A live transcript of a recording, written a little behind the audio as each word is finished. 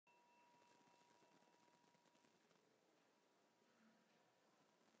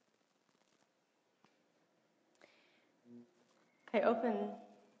I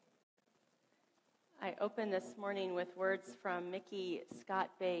open this morning with words from Mickey Scott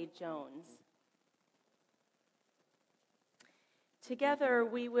Bay Jones. Together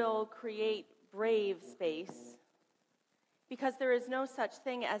we will create brave space. Because there is no such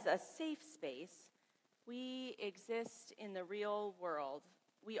thing as a safe space, we exist in the real world.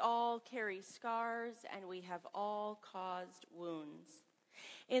 We all carry scars and we have all caused wounds.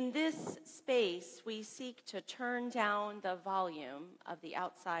 In this space, we seek to turn down the volume of the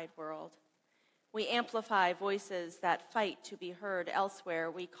outside world. We amplify voices that fight to be heard elsewhere.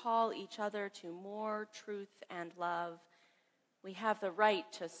 We call each other to more truth and love. We have the right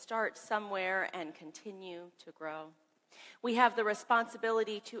to start somewhere and continue to grow. We have the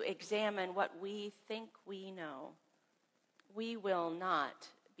responsibility to examine what we think we know. We will not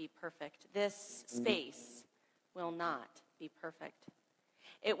be perfect. This space will not be perfect.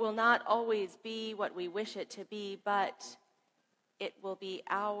 It will not always be what we wish it to be, but it will be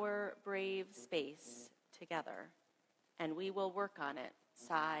our brave space together, and we will work on it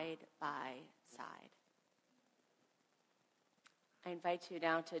side by side. I invite you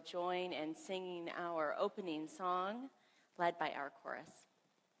now to join in singing our opening song, led by our chorus.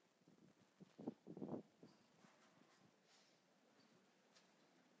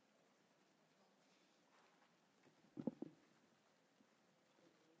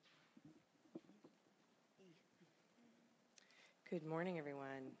 Good morning,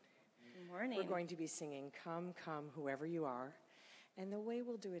 everyone. Good morning. We're going to be singing Come, Come, Whoever You Are. And the way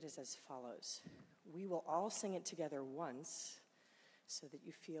we'll do it is as follows. We will all sing it together once so that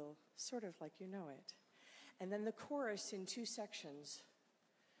you feel sort of like you know it. And then the chorus in two sections,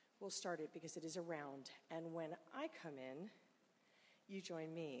 we'll start it because it is a round. And when I come in, you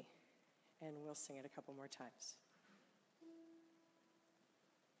join me, and we'll sing it a couple more times.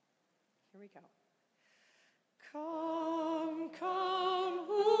 Here we go. Come, come,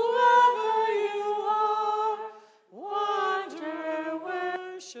 whoever you are, wanderer,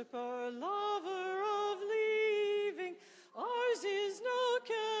 worshiper, lover of leaving, ours is no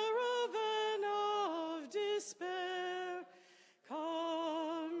caravan of despair.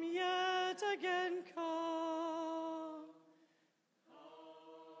 Come yet again, come.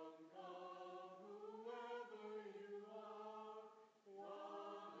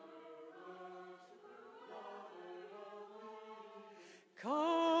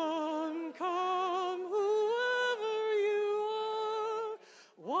 Come, come, whoever you are,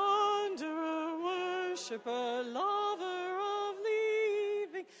 wanderer, worshiper, lover of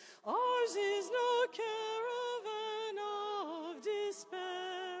leaving, ours is no caravan of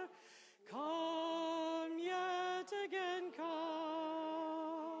despair. Come yet again, come.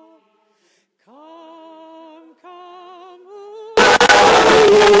 Come, come, whoever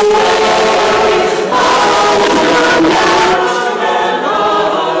you are.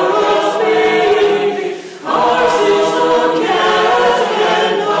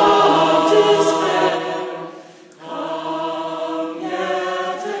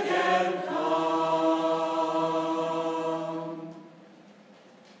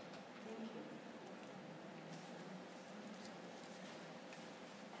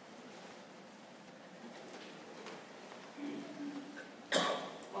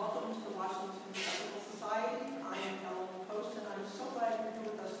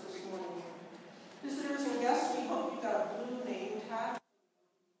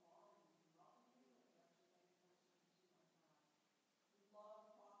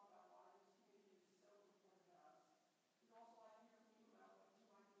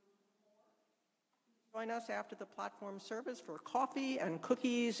 Join us after the platform service for coffee and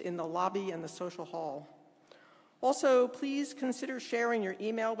cookies in the lobby and the social hall. Also, please consider sharing your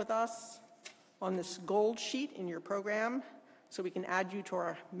email with us on this gold sheet in your program so we can add you to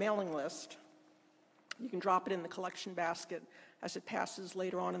our mailing list. You can drop it in the collection basket as it passes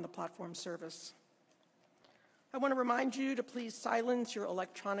later on in the platform service. I want to remind you to please silence your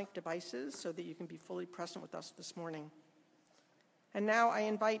electronic devices so that you can be fully present with us this morning. And now I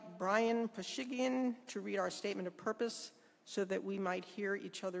invite Brian Pashigian to read our statement of purpose so that we might hear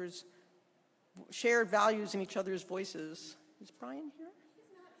each other's shared values in each other's voices. Is Brian here?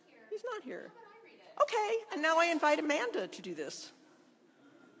 He's not here. How about I read it? Okay, and now I invite Amanda to do this.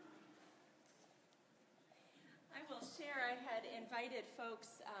 I will share. I had invited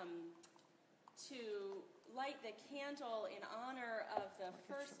folks to light the candle in honor of the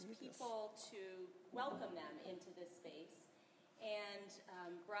first people to welcome them into this space. And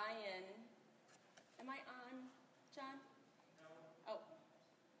Brian, am I on, John? No. Oh.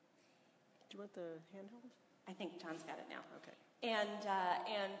 Do you want the handheld? I think John's got it now. Okay. And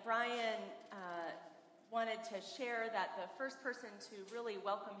Brian wanted to share that the first person to really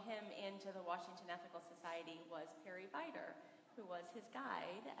welcome him into the Washington Ethical Society was Perry Bider, who was his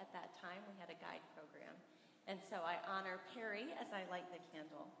guide at that time. We had a guide program. And so I honor Perry as I light the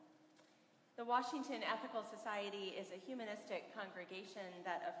candle. The Washington Ethical Society is a humanistic congregation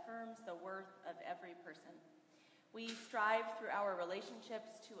that affirms the worth of every person. We strive through our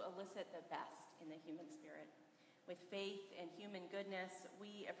relationships to elicit the best in the human spirit. With faith and human goodness,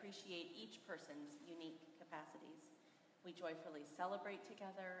 we appreciate each person's unique capacities. We joyfully celebrate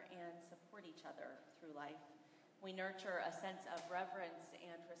together and support each other through life. We nurture a sense of reverence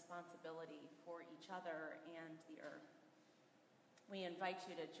and responsibility for each other and the earth. We invite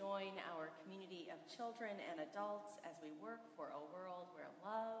you to join our community of children and adults as we work for a world where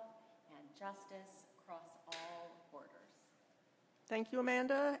love and justice cross all borders. Thank you,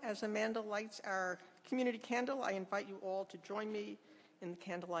 Amanda. As Amanda lights our community candle, I invite you all to join me in the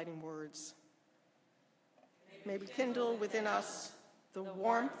candle lighting words. May we kindle within us the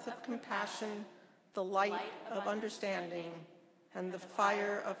warmth of compassion, the light of understanding, and the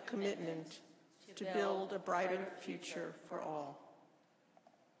fire of commitment to build a brighter future for all.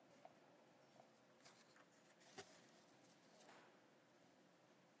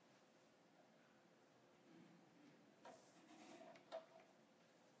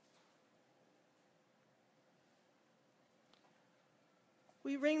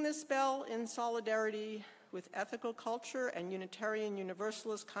 We ring this bell in solidarity with ethical culture and Unitarian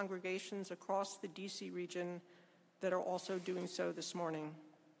Universalist congregations across the DC region that are also doing so this morning.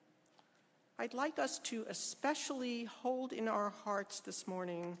 I'd like us to especially hold in our hearts this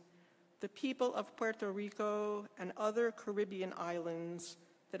morning the people of Puerto Rico and other Caribbean islands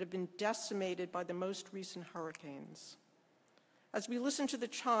that have been decimated by the most recent hurricanes. As we listen to the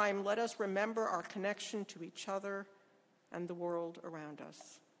chime, let us remember our connection to each other and the world around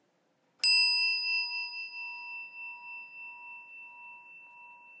us.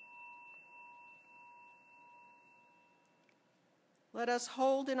 Let us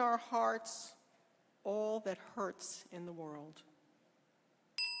hold in our hearts all that hurts in the world.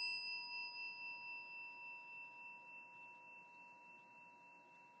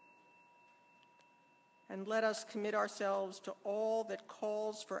 And let us commit ourselves to all that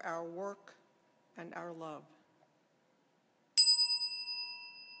calls for our work and our love.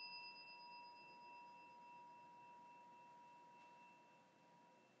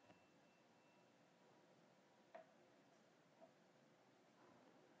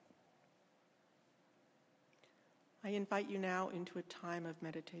 I invite you now into a time of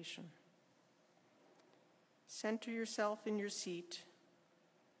meditation. Center yourself in your seat.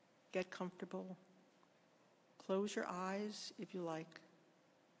 Get comfortable. Close your eyes if you like.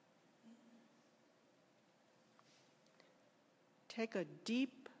 Take a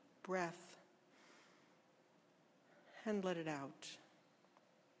deep breath and let it out.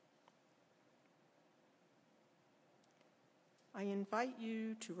 I invite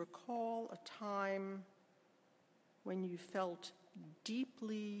you to recall a time when you felt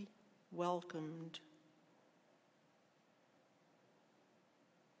deeply welcomed.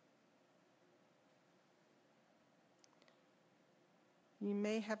 You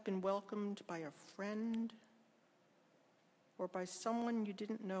may have been welcomed by a friend or by someone you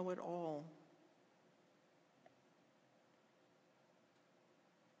didn't know at all.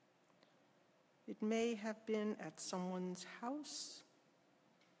 It may have been at someone's house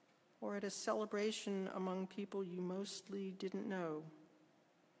or at a celebration among people you mostly didn't know.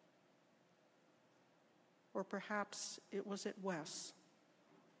 Or perhaps it was at Wes.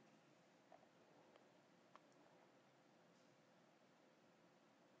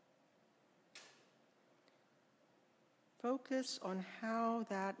 Focus on how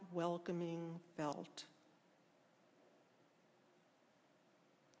that welcoming felt.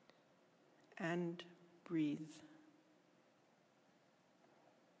 And breathe.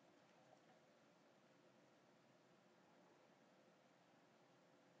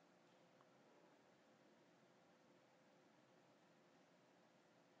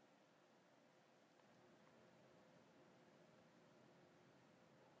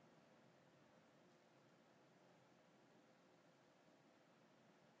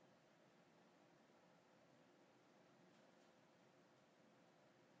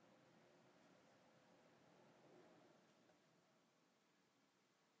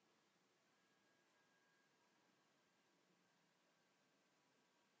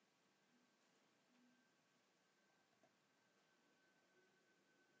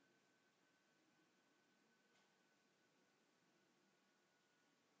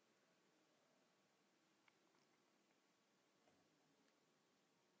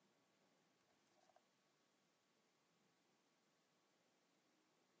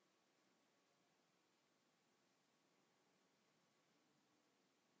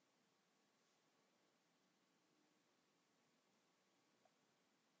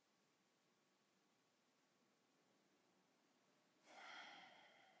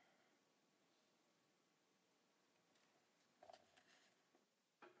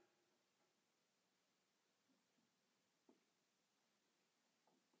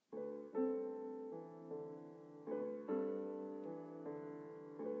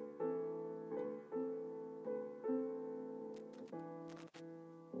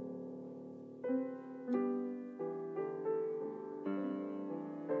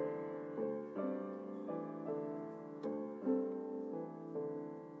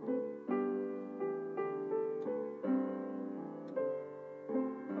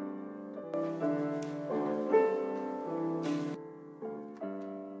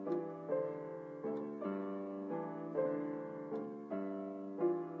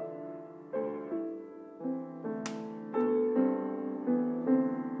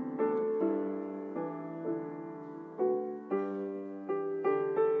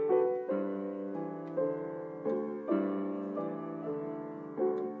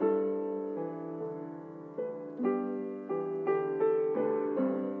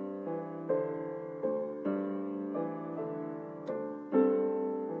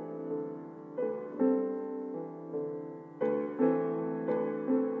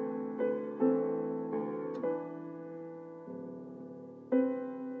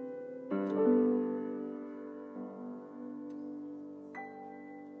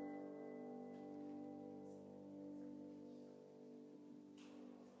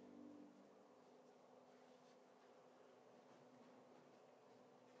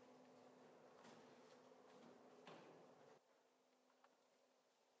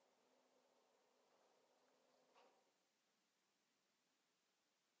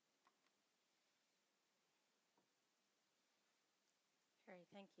 Carrie,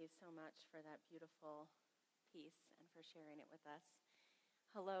 thank you so much for that beautiful piece and for sharing it with us.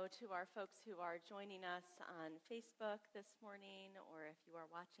 Hello to our folks who are joining us on Facebook this morning, or if you are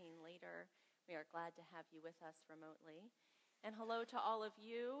watching later, we are glad to have you with us remotely. And hello to all of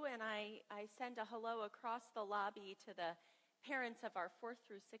you, and I send a hello across the lobby to the parents of our 4th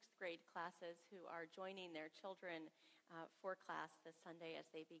through 6th grade classes who are joining their children for class this Sunday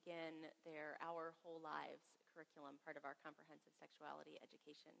as they begin their Our Whole Lives curriculum, part of our comprehensive sexuality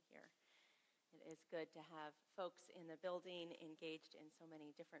education here. It is good to have folks in the building engaged in so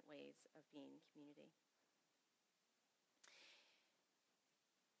many different ways of being community.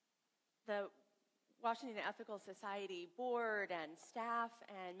 The Washington Ethical Society board and staff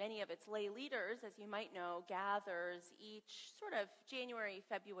and many of its lay leaders, as you might know, gathers each sort of January,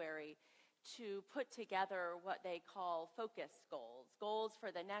 February to put together what they call focus goals, goals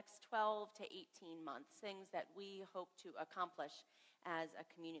for the next 12 to 18 months, things that we hope to accomplish as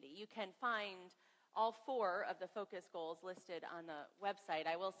a community. You can find all 4 of the focus goals listed on the website.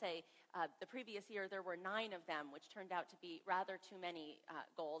 I will say the previous year there were 9 of them, which turned out to be rather too many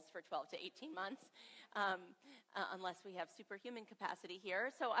goals for 12 to 18 months, unless we have superhuman capacity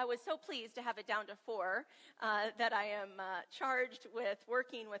here. So I was so pleased to have it down to 4 that I am charged with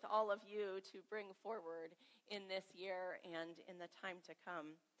working with all of you to bring forward in this year and in the time to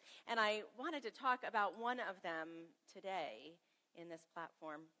come. And I wanted to talk about one of them today in this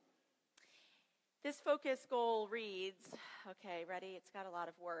platform. This focus goal reads, okay, ready? It's got a lot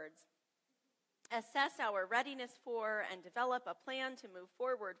of words. Assess our readiness for and develop a plan to move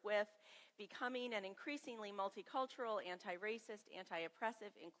forward with becoming an increasingly multicultural, anti-racist, anti-oppressive,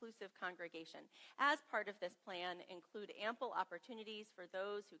 inclusive congregation. As part of this plan, include ample opportunities for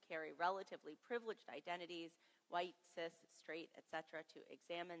those who carry relatively privileged identities, white, cis, straight, etc., to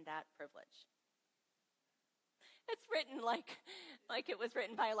examine that privilege. It's written like it was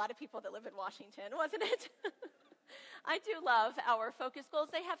written by a lot of people that live in Washington, wasn't it? I do love our focus goals.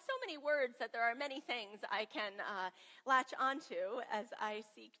 They have so many words that there are many things I can latch onto as I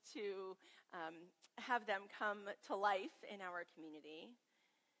seek to have them come to life in our community.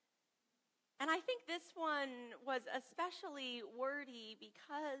 And I think this one was especially wordy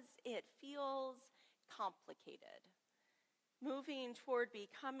because it feels complicated. Moving toward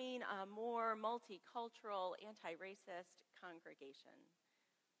becoming a more multicultural, anti-racist congregation.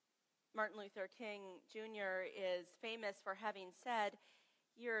 Martin Luther King Jr. is famous for having said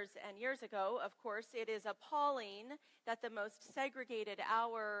years and years ago, of course, it is appalling that the most segregated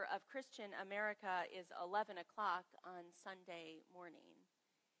hour of Christian America is 11 o'clock on Sunday morning.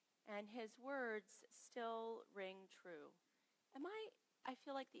 And his words still ring true. I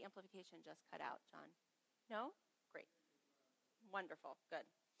feel like the amplification just cut out, John. No? Great. Wonderful. Good.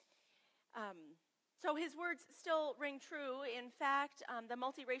 So his words still ring true. In fact, the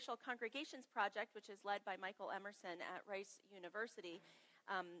Multiracial Congregations Project, which is led by Michael Emerson at Rice University,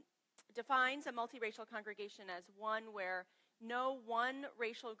 defines a multiracial congregation as one where no one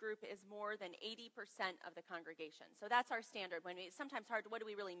racial group is more than 80% of the congregation. So that's our standard. It's sometimes hard, what do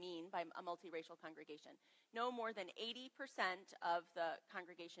we really mean by a multiracial congregation? No more than 80% of the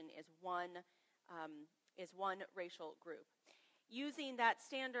congregation is one racial group. Using that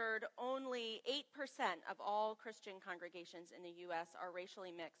standard, only 8% of all Christian congregations in the U.S. are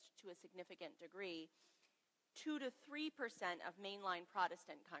racially mixed to a significant degree. 2 to 3% of mainline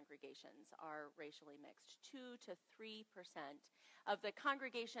Protestant congregations are racially mixed. 2 to 3% of the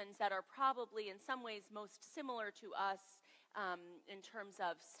congregations that are probably in some ways most similar to us in terms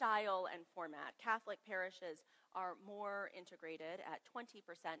of style and format. Catholic parishes are more integrated at 20%,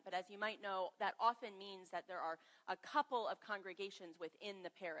 but as you might know, that often means that there are a couple of congregations within the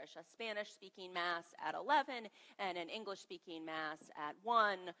parish, a Spanish-speaking Mass at 11 and an English-speaking Mass at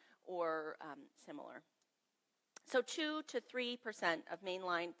 1 or similar. So 2 to 3% of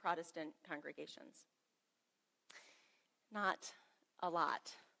mainline Protestant congregations. Not a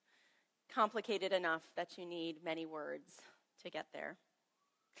lot. Complicated enough that you need many words to get there.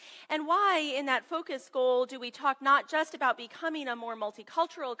 And why, in that focus goal, do we talk not just about becoming a more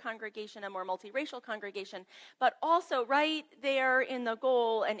multicultural congregation, a more multiracial congregation, but also right there in the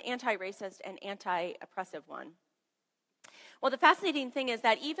goal, an anti-racist and anti-oppressive one? Well, the fascinating thing is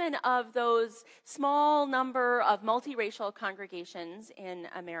that even of those small number of multiracial congregations in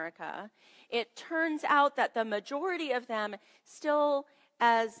America, it turns out that the majority of them still,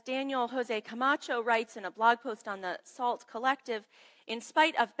 as Daniel Jose Camacho writes in a blog post on the SALT Collective, in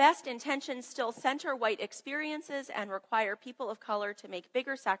spite of best intentions, still center white experiences and require people of color to make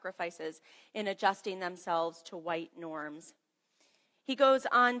bigger sacrifices in adjusting themselves to white norms. He goes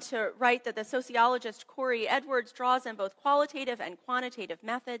on to write that the sociologist Corey Edwards draws on both qualitative and quantitative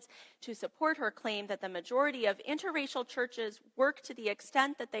methods to support her claim that the majority of interracial churches work to the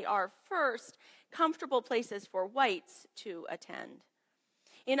extent that they are, first, comfortable places for whites to attend.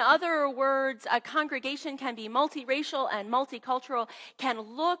 In other words, a congregation can be multiracial and multicultural, can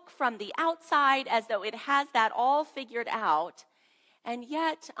look from the outside as though it has that all figured out, and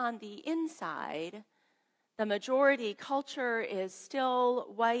yet on the inside, the majority culture is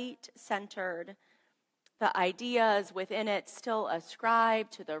still white-centered. The ideas within it still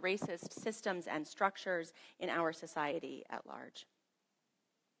ascribe to the racist systems and structures in our society at large.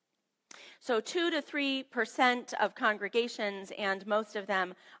 So 2 to 3% of congregations, and most of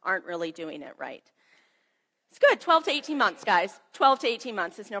them aren't really doing it right. It's good, 12 to 18 months, guys. 12 to 18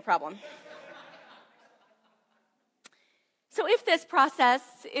 months is no problem. So if this process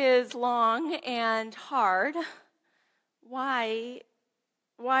is long and hard, why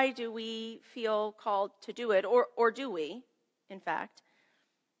do we feel called to do it, or do we, in fact?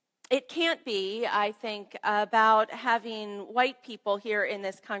 It can't be, I think, about having white people here in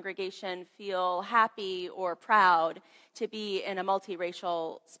this congregation feel happy or proud to be in a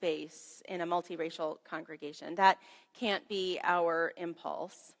multiracial space, in a multiracial congregation. That can't be our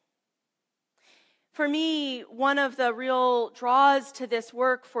impulse. For me, one of the real draws to this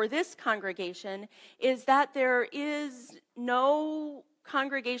work for this congregation is that there is no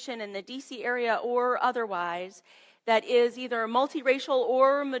congregation in the DC area or otherwise that is either multiracial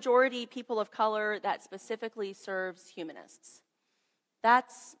or majority people of color that specifically serves humanists.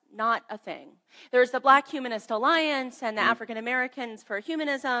 That's not a thing. There's the Black Humanist Alliance and the African Americans for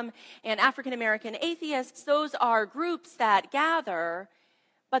Humanism and African American Atheists. Those are groups that gather,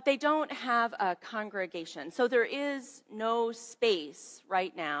 but they don't have a congregation. So there is no space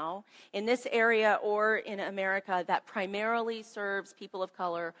right now in this area or in America that primarily serves people of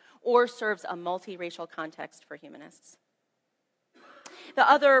color or serves a multiracial context for humanists. The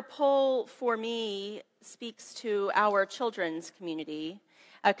other pull for me speaks to our children's community,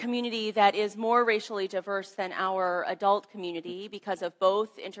 a community that is more racially diverse than our adult community because of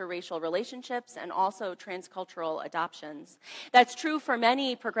both interracial relationships and also transcultural adoptions. That's true for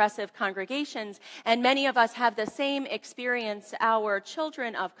many progressive congregations, and many of us have the same experience. Our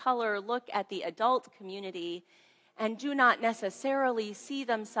children of color look at the adult community and do not necessarily see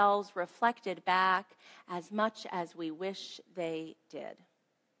themselves reflected back as much as we wish they did.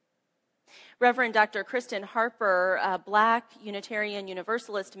 Reverend Dr. Kristen Harper, a Black Unitarian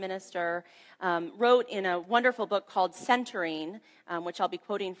Universalist minister, wrote in a wonderful book called Centering, which I'll be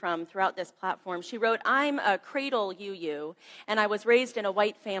quoting from throughout this platform. She wrote, "I'm a cradle UU, and I was raised in a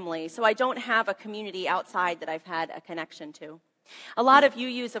white family, so I don't have a community outside that I've had a connection to. A lot of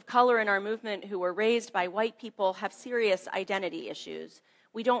UUs of color in our movement who were raised by white people have serious identity issues.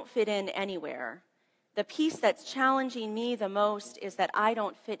 We don't fit in anywhere. The piece that's challenging me the most is that I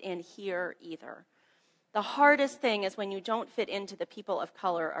don't fit in here either. The hardest thing is when you don't fit into the people of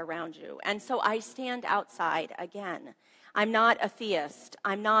color around you. And so I stand outside again. I'm not a theist.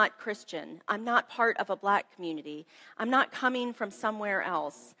 I'm not Christian. I'm not part of a Black community. I'm not coming from somewhere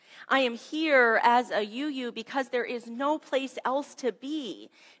else. I am here as a UU because there is no place else to be,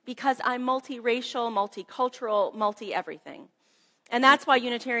 because I'm multiracial, multicultural, multi-everything. And that's why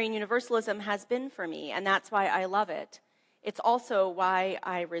Unitarian Universalism has been for me, and that's why I love it. It's also why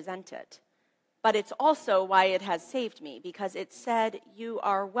I resent it. But it's also why it has saved me, because it said, you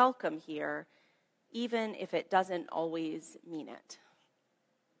are welcome here, even if it doesn't always mean it."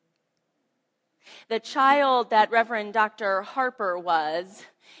 The child that Reverend Dr. Harper was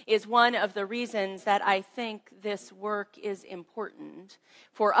is one of the reasons that I think this work is important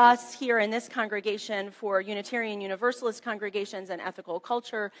for us here in this congregation, for Unitarian Universalist congregations and ethical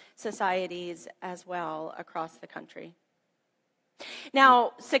culture societies as well across the country.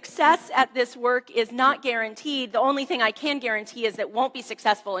 Now, success at this work is not guaranteed. The only thing I can guarantee is that it won't be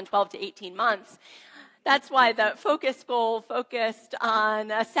successful in 12 to 18 months. That's why the focus goal focused on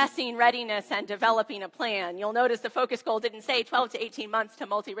assessing readiness and developing a plan. You'll notice the focus goal didn't say 12 to 18 months to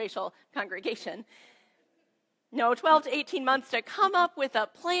multiracial congregation. No, 12 to 18 months to come up with a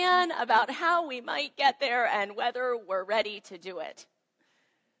plan about how we might get there and whether we're ready to do it.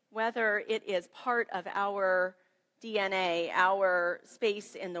 Whether it is part of our DNA, our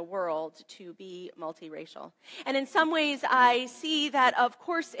space in the world to be multiracial. And in some ways, I see that, of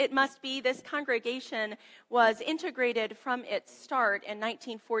course, it must be. This congregation was integrated from its start in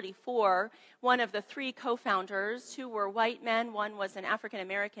 1944. One of the three co-founders, two were white men. One was an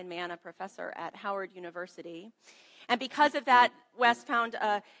African-American man, a professor at Howard University. And because of that, Wes found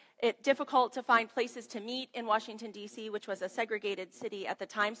it difficult to find places to meet in Washington, D.C., which was a segregated city at the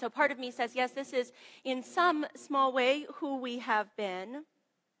time. So part of me says, yes, this is in some small way who we have been.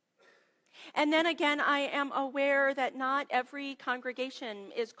 And then again, I am aware that not every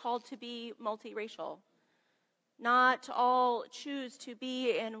congregation is called to be multiracial. Not all choose to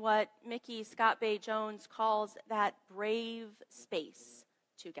be in what Mickey Scott Bay Jones calls that brave space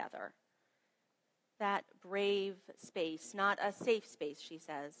together. That brave space, not a safe space, she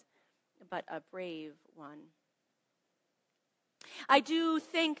says, but a brave one. I do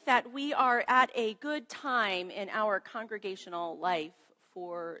think that we are at a good time in our congregational life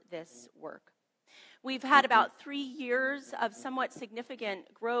for this work. We've had about 3 years of somewhat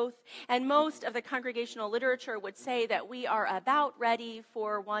significant growth, and most of the congregational literature would say that we are about ready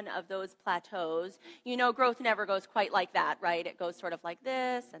for one of those plateaus. You know, growth never goes quite like that, right? It goes sort of like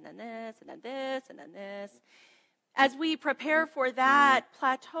this, and then this, and then this, and then this. As we prepare for that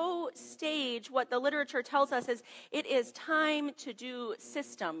plateau stage, what the literature tells us is it is time to do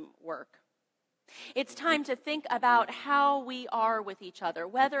system work. It's time to think about how we are with each other,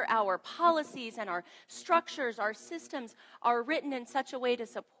 whether our policies and our structures, our systems are written in such a way to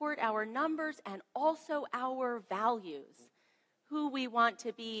support our numbers and also our values, who we want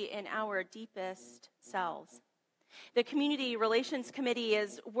to be in our deepest selves. The Community Relations Committee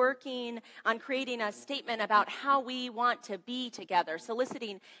is working on creating a statement about how we want to be together,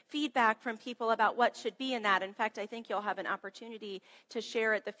 soliciting feedback from people about what should be in that. In fact, I think you'll have an opportunity to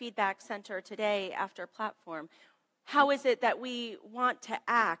share at the Feedback Center today after platform. How is it that we want to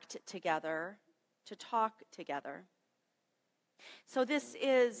act together, to talk together? So this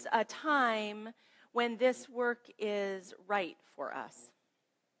is a time when this work is right for us.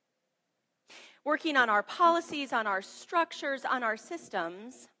 Working on our policies, on our structures, on our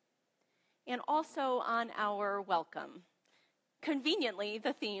systems, and also on our welcome. Conveniently,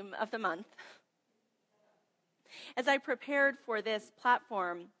 the theme of the month. As I prepared for this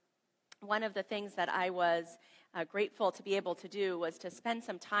platform, one of the things that I was grateful to be able to do was to spend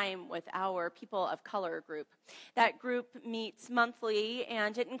some time with our People of Color group. That group meets monthly,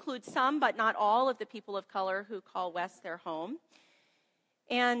 and it includes some, but not all, of the people of color who call West their home.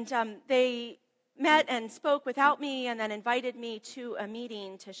 And they met and spoke without me and then invited me to a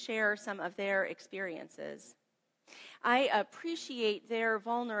meeting to share some of their experiences. I appreciate their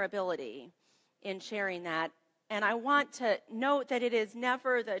vulnerability in sharing that. And I want to note that it is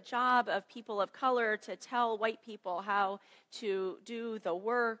never the job of people of color to tell white people how to do the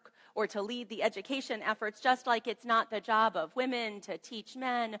work or to lead the education efforts, just like it's not the job of women to teach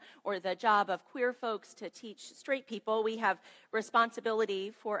men or the job of queer folks to teach straight people. We have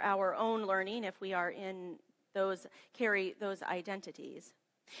responsibility for our own learning if we are in those, carry those identities.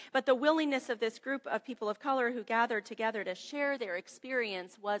 But the willingness of this group of people of color who gathered together to share their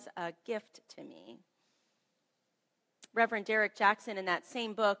experience was a gift to me. Reverend Derek Jackson, in that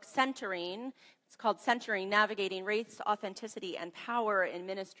same book, Centering, it's called Centering, Navigating Race, Authenticity, and Power in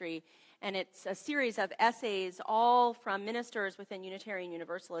Ministry, and it's a series of essays, all from ministers within Unitarian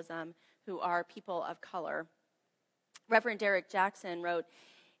Universalism who are people of color. Reverend Derek Jackson wrote,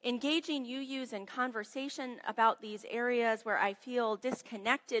 "Engaging UUs in conversation about these areas where I feel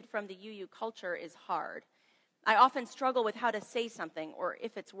disconnected from the UU culture is hard. I often struggle with how to say something or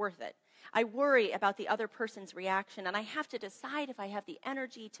if it's worth it. I worry about the other person's reaction, and I have to decide if I have the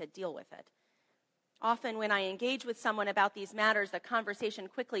energy to deal with it. Often when I engage with someone about these matters, the conversation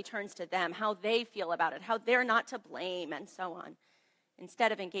quickly turns to them, how they feel about it, how they're not to blame, and so on.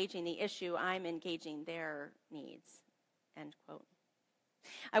 Instead of engaging the issue, I'm engaging their needs." End quote.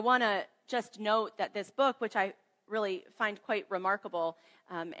 I want to just note that this book, which I really find quite remarkable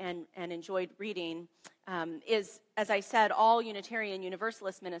and enjoyed reading, is, as I said, all Unitarian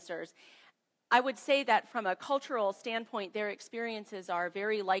Universalist ministers. I would say that from a cultural standpoint, their experiences are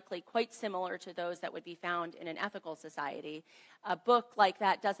very likely quite similar to those that would be found in an ethical society. A book like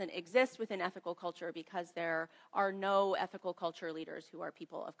that doesn't exist within ethical culture because there are no ethical culture leaders who are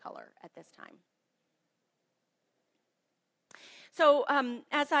people of color at this time. So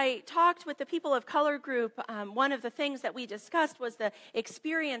as I talked with the people of color group, one of the things that we discussed was the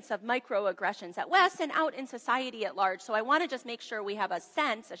experience of microaggressions at West and out in society at large. So I want to just make sure we have a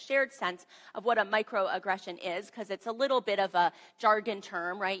shared sense of what a microaggression is, because it's a little bit of a jargon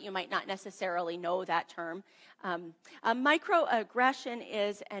term, right? You might not necessarily know that term. A microaggression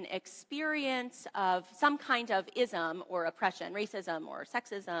is an experience of some kind of ism or oppression, racism or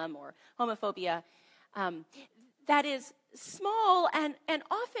sexism or homophobia, that is small and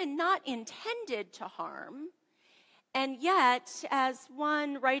often not intended to harm, and yet, as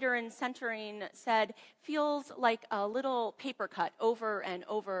one writer in Centering said, feels like a little paper cut over and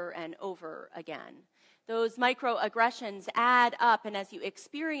over and over again. Those microaggressions add up, and as you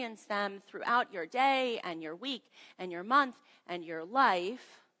experience them throughout your day and your week and your month and your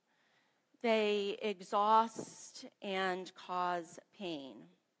life, they exhaust and cause pain.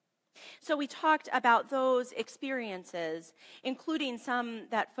 So we talked about those experiences, including some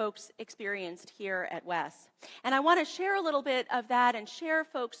that folks experienced here at Wes. And I want to share a little bit of that and share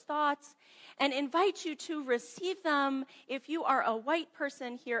folks' thoughts and invite you to receive them if you are a white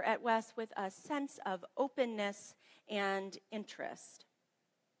person here at Wes with a sense of openness and interest.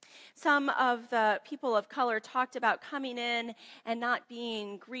 Some of the people of color talked about coming in and not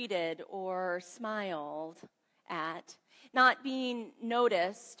being greeted or smiled at, not being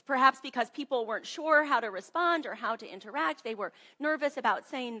noticed, perhaps because people weren't sure how to respond or how to interact. They were nervous about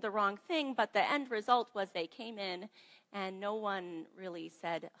saying the wrong thing, but the end result was they came in and no one really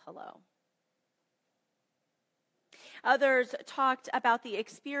said hello. Others talked about the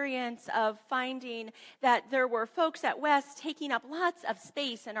experience of finding that there were folks at West taking up lots of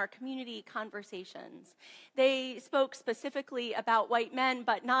space in our community conversations. They spoke specifically about white men,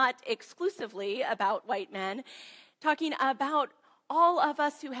 but not exclusively about white men, talking about all of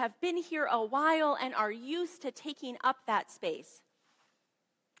us who have been here a while and are used to taking up that space,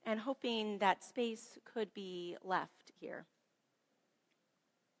 and hoping that space could be left here.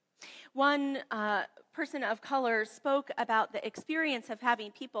 One person of color spoke about the experience of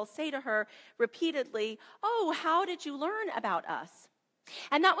having people say to her repeatedly, "Oh, how did you learn about us?"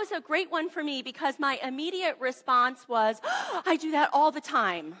 And that was a great one for me because my immediate response was, "Oh, I do that all the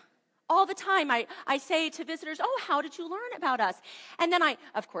time. All the time, I say to visitors, 'Oh, how did you learn about us?' And then I,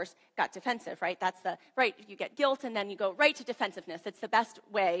 of course, got defensive, right? That's the, right, you get guilt and then you go right to defensiveness. It's the best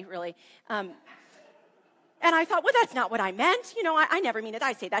way, really. And I thought, well, that's not what I meant. You know, I never mean it.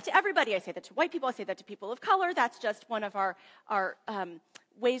 I say that to everybody. I say that to white people. I say that to people of color. That's just one of our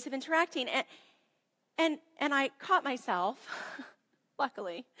ways of interacting. And I caught myself,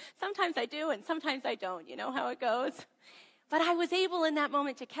 luckily. Sometimes I do and sometimes I don't. You know how it goes. But I was able in that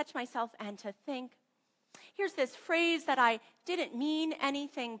moment to catch myself and to think, here's this phrase that I didn't mean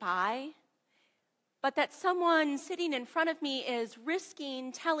anything by, but that someone sitting in front of me is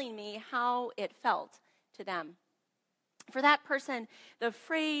risking telling me how it felt to them. For that person, the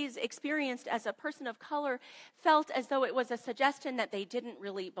phrase experienced as a person of color felt as though it was a suggestion that they didn't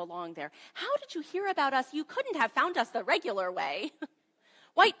really belong there. How did you hear about us? You couldn't have found us the regular way.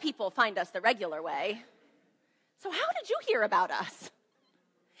 White people find us the regular way. So how did you hear about us?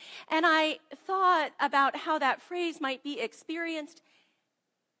 And I thought about how that phrase might be experienced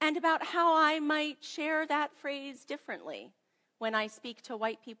and about how I might share that phrase differently when I speak to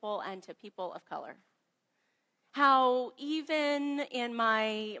white people and to people of color. How even in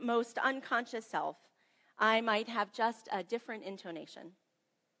my most unconscious self, I might have just a different intonation.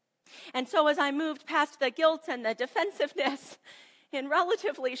 And so as I moved past the guilt and the defensiveness in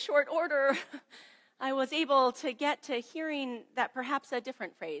relatively short order, I was able to get to hearing that perhaps a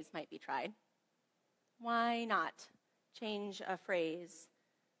different phrase might be tried. Why not change a phrase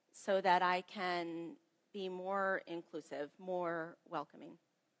so that I can be more inclusive, more welcoming?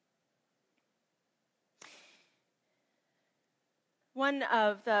 One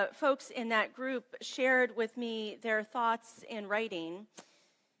of the folks in that group shared with me their thoughts in writing,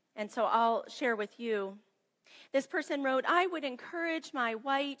 and so I'll share with you. This person wrote, "I would encourage my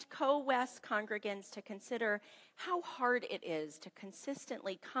white co-West congregants to consider how hard it is to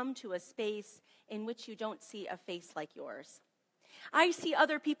consistently come to a space in which you don't see a face like yours. I see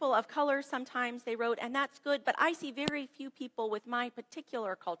other people of color sometimes, they wrote, and that's good, but I see very few people with my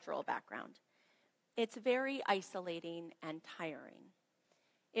particular cultural background. It's very isolating and tiring.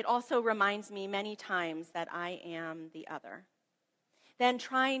 It also reminds me many times that I am the other. Then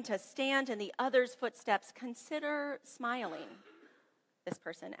trying to stand in the other's footsteps, consider smiling, this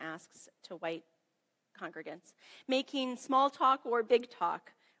person asks to white congregants, making small talk or big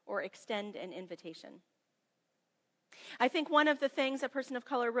talk, or extend an invitation. I think one of the things a person of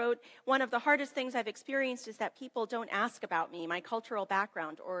color wrote, one of the hardest things I've experienced is that people don't ask about me, my cultural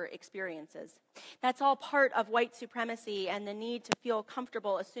background or experiences. That's all part of white supremacy and the need to feel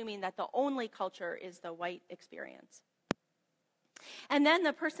comfortable assuming that the only culture is the white experience. And then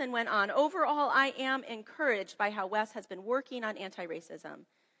the person went on, overall, I am encouraged by how Wes has been working on anti-racism.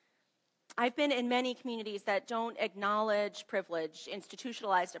 I've been in many communities that don't acknowledge privilege,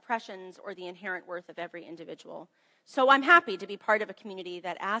 institutionalized oppressions, or the inherent worth of every individual. So I'm happy to be part of a community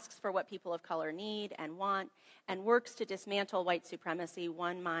that asks for what people of color need and want and works to dismantle white supremacy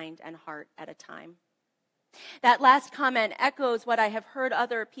one mind and heart at a time. That last comment echoes what I have heard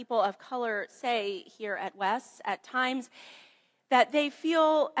other people of color say here at Wes at times, that they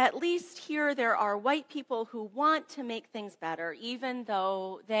feel, at least here, there are white people who want to make things better, even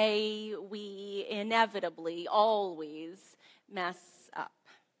though we inevitably always mess up.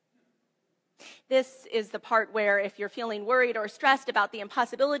 This is the part where if you're feeling worried or stressed about the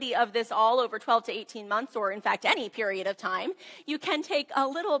impossibility of this all over 12 to 18 months, or in fact any period of time, you can take a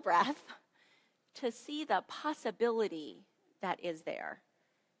little breath to see the possibility that is there,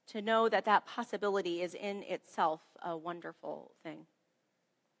 to know that that possibility is in itself a wonderful thing.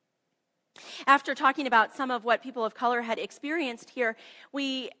 After talking about some of what people of color had experienced here,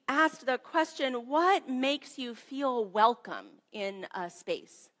 we asked the question, what makes you feel welcome in a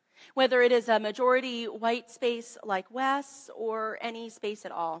space? Whether it is a majority white space like Wes or any space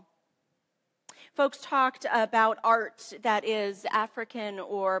at all. Folks talked about art that is African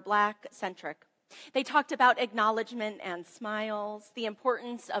or Black-centric. They talked about acknowledgement and smiles, the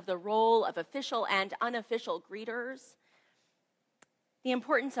importance of the role of official and unofficial greeters, the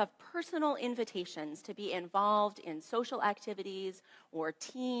importance of personal invitations to be involved in social activities or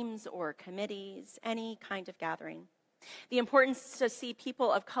teams or committees, any kind of gathering. The importance to see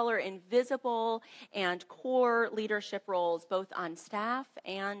people of color in visible and core leadership roles, both on staff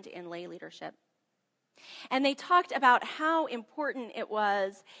and in lay leadership. And they talked about how important it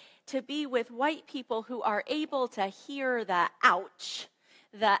was to be with white people who are able to hear the ouch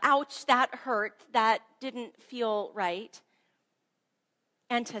that hurt, that didn't feel right,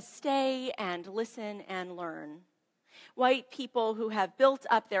 and to stay and listen and learn. White people who have built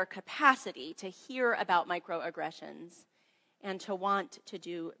up their capacity to hear about microaggressions and to want to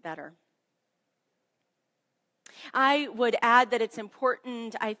do better. I would add that it's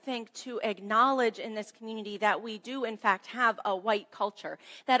important, I think, to acknowledge in this community that we do, in fact, have a white culture,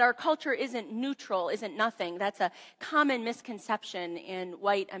 that our culture isn't neutral, isn't nothing. That's a common misconception in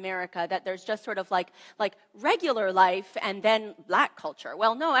white America, that there's just sort of like regular life and then Black culture.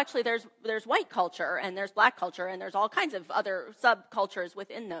 Well, no, actually, there's white culture and there's Black culture and there's all kinds of other subcultures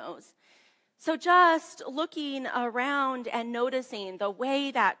within those. So just looking around and noticing the way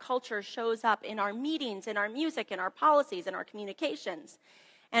that culture shows up in our meetings, in our music, in our policies, in our communications,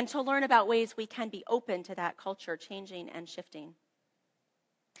 and to learn about ways we can be open to that culture changing and shifting.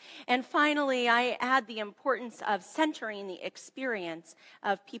 And finally, I add the importance of centering the experience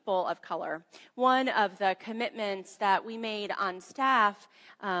of people of color. One of the commitments that we made on staff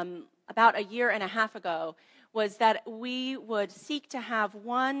about a year and a half ago was that we would seek to have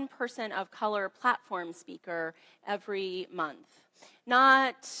one person of color platform speaker every month.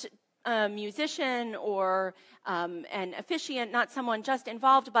 Not a musician or an officiant, not someone just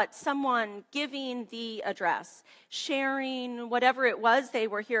involved, but someone giving the address, sharing whatever it was they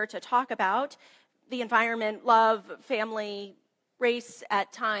were here to talk about, the environment, love, family, race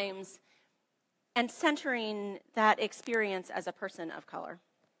at times, and centering that experience as a person of color.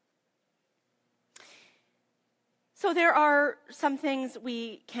 So there are some things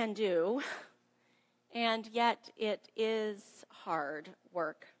we can do, and yet it is hard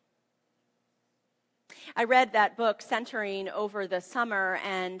work. I read that book, Centering, over the summer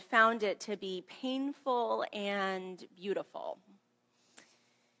and found it to be painful and beautiful.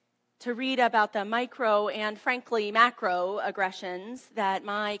 To read about the micro and, frankly, macro aggressions that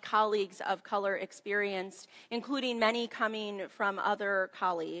my colleagues of color experienced, including many coming from other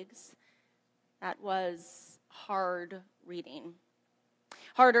colleagues, that was hard reading.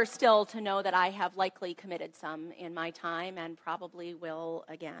 Harder still to know that I have likely committed some in my time and probably will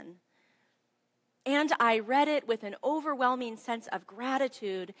again. And I read it with an overwhelming sense of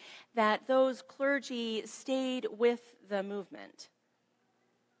gratitude that those clergy stayed with the movement.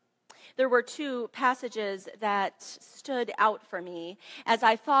 There were two passages that stood out for me as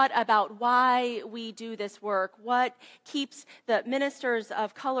I thought about why we do this work, what keeps the ministers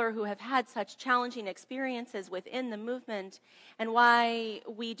of color who have had such challenging experiences within the movement, and why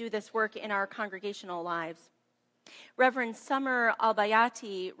we do this work in our congregational lives. Reverend Summer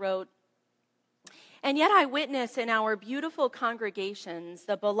Albayati wrote, "And yet I witness in our beautiful congregations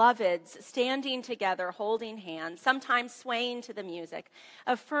the beloveds standing together, holding hands, sometimes swaying to the music,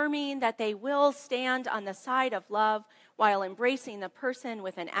 affirming that they will stand on the side of love while embracing the person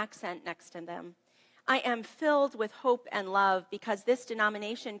with an accent next to them. I am filled with hope and love because this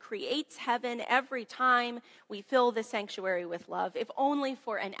denomination creates heaven every time we fill the sanctuary with love, if only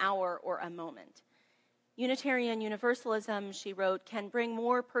for an hour or a moment. Unitarian Universalism," she wrote, "can bring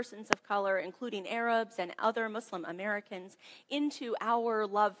more persons of color, including Arabs and other Muslim Americans, into our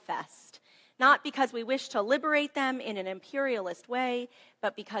love fest, not because we wish to liberate them in an imperialist way,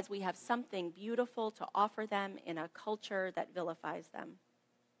 but because we have something beautiful to offer them in a culture that vilifies them."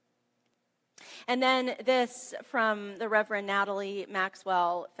 And then this from the Reverend Natalie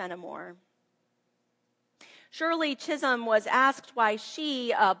Maxwell Fenimore. Shirley Chisholm was asked why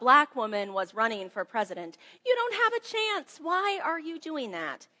she, a black woman, was running for president. "You don't have a chance. Why are you doing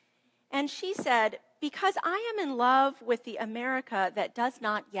that?" And she said, "Because I am in love with the America that does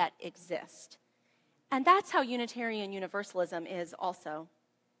not yet exist." And that's how Unitarian Universalism is also.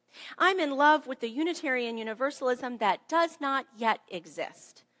 I'm in love with the Unitarian Universalism that does not yet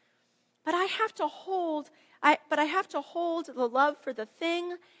exist. But I have to hold the love for the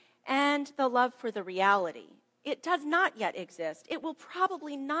thing and the love for the reality. It does not yet exist. It will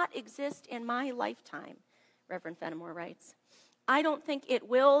probably not exist in my lifetime, Reverend Fenimore writes. I don't think it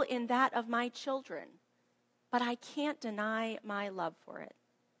will in that of my children, but I can't deny my love for it.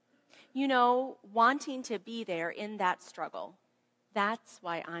 You know, wanting to be there in that struggle, that's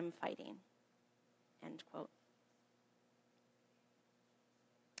why I'm fighting. End quote.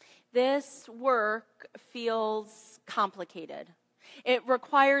 This work feels complicated. It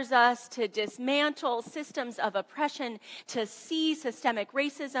requires us to dismantle systems of oppression, to see systemic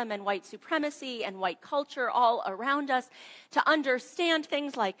racism and white supremacy and white culture all around us, to understand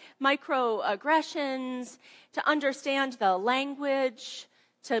things like microaggressions, to understand the language,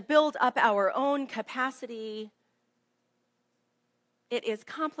 to build up our own capacity. It is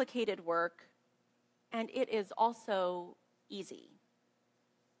complicated work, and it is also easy.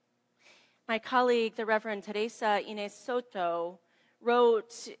 My colleague, the Reverend Teresa Inés Soto,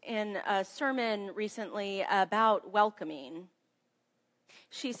 wrote in a sermon recently about welcoming.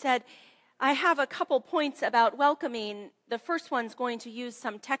 She said, "I have a couple points about welcoming. The first one's going to use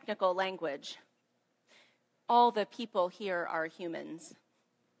some technical language. All the people here are humans."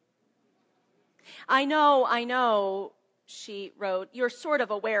 I know, she wrote, "you're sort of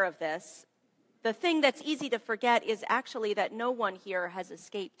aware of this. The thing that's easy to forget is actually that no one here has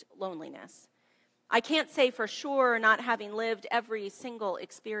escaped loneliness. I can't say for sure, not having lived every single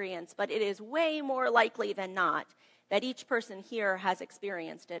experience, but it is way more likely than not that each person here has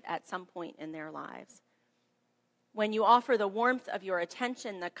experienced it at some point in their lives. When you offer the warmth of your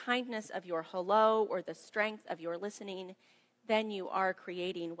attention, the kindness of your hello, or the strength of your listening, then you are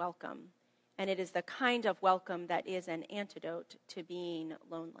creating welcome. And it is the kind of welcome that is an antidote to being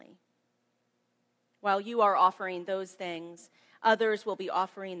lonely. While you are offering those things, others will be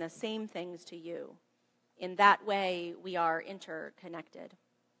offering the same things to you. In that way, we are interconnected."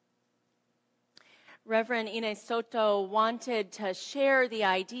 Reverend Inés Soto wanted to share the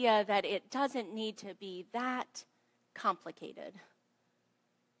idea that it doesn't need to be that complicated.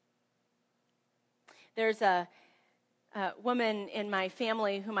 There's a woman in my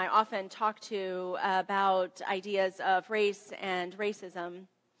family whom I often talk to about ideas of race and racism.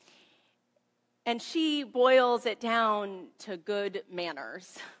 And she boils it down to good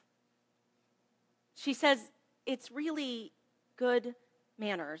manners. She says it's really good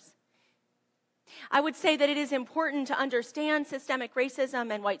manners. I would say that it is important to understand systemic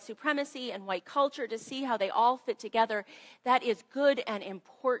racism and white supremacy and white culture to see how they all fit together. That is good and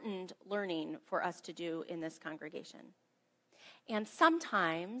important learning for us to do in this congregation. And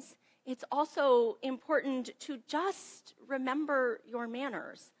sometimes it's also important to just remember your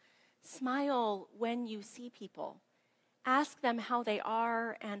manners. Smile when you see people. Ask them how they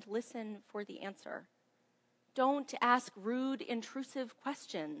are and listen for the answer. Don't ask rude, intrusive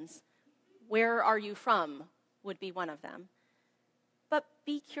questions. "Where are you from?" would be one of them. But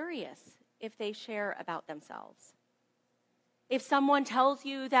be curious if they share about themselves. If someone tells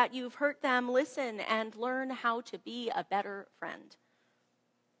you that you've hurt them, listen and learn how to be a better friend.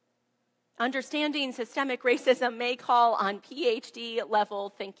 Understanding systemic racism may call on PhD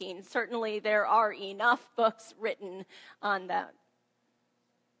level thinking. Certainly, there are enough books written on that.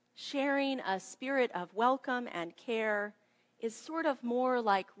 Sharing a spirit of welcome and care is sort of more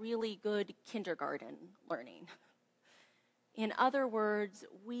like really good kindergarten learning. In other words,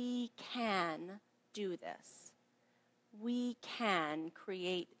 we can do this. We can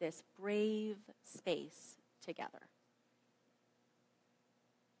create this brave space together.